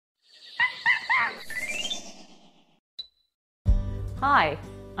Hi,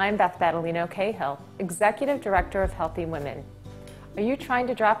 I'm Beth Battolino Cahill, Executive Director of Healthy Women. Are you trying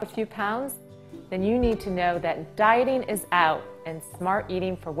to drop a few pounds? Then you need to know that dieting is out and smart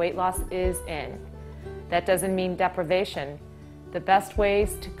eating for weight loss is in. That doesn't mean deprivation. The best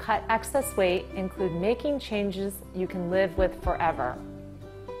ways to cut excess weight include making changes you can live with forever.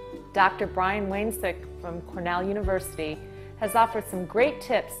 Dr. Brian Wainsick from Cornell University has offered some great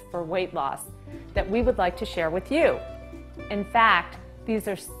tips for weight loss that we would like to share with you. In fact, these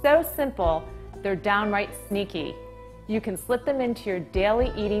are so simple, they're downright sneaky. You can slip them into your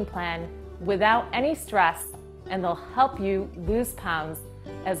daily eating plan without any stress, and they'll help you lose pounds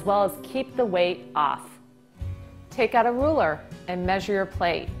as well as keep the weight off. Take out a ruler and measure your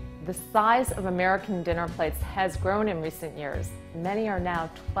plate. The size of American dinner plates has grown in recent years. Many are now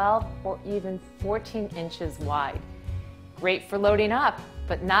 12 or even 14 inches wide. Great for loading up,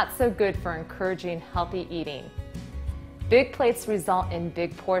 but not so good for encouraging healthy eating. Big plates result in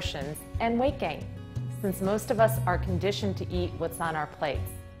big portions and weight gain, since most of us are conditioned to eat what's on our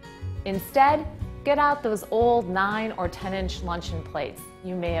plates. Instead, get out those old 9 or 10-inch luncheon plates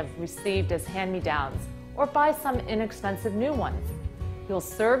you may have received as hand-me-downs, or buy some inexpensive new ones. You'll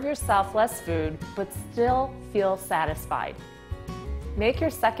serve yourself less food, but still feel satisfied. Make your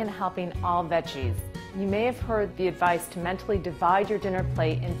second helping all veggies. You may have heard the advice to mentally divide your dinner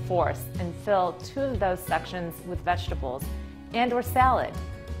plate in fourths and fill 2 of those sections with vegetables and or salad,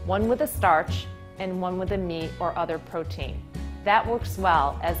 one with a starch and one with a meat or other protein. That works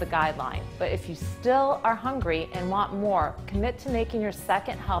well as a guideline, but if you still are hungry and want more, commit to making your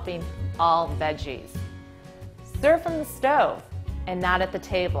second helping all veggies. Serve from the stove and not at the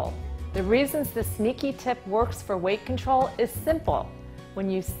table. The reasons this sneaky tip works for weight control is simple. When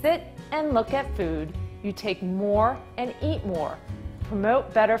you sit and look at food, you take more and eat more.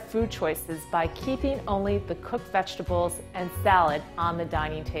 Promote better food choices by keeping only the cooked vegetables and salad on the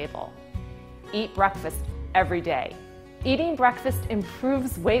dining table. Eat breakfast every day. Eating breakfast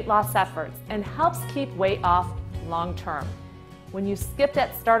improves weight loss efforts and helps keep weight off long term. When you skip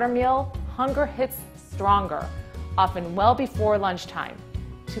that starter meal, hunger hits stronger, often well before lunchtime.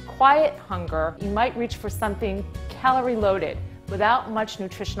 To quiet hunger, you might reach for something calorie loaded without much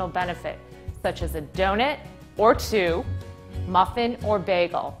nutritional benefit, such as a donut or 2, muffin or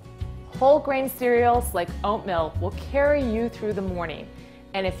bagel. Whole grain cereals like oatmeal will carry you through the morning.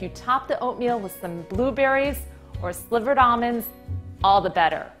 And if you top the oatmeal with some blueberries or slivered almonds, all the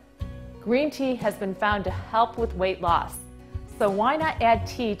better. Green tea has been found to help with weight loss, so why not add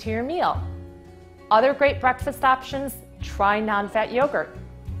tea to your meal? Other great breakfast options, try non-fat yogurt,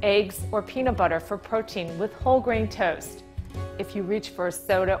 eggs or peanut butter for protein with whole grain toast. If you reach for a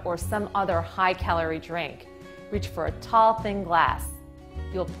soda or some other high-calorie drink, reach for a tall, thin glass.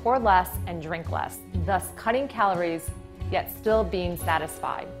 You'll pour less and drink less, thus cutting calories, yet still being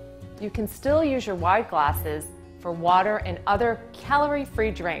satisfied. You can still use your wide glasses for water and other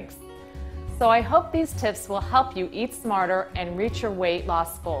calorie-free drinks. So I hope these tips will help you eat smarter and reach your weight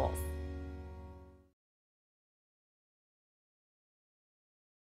loss goals.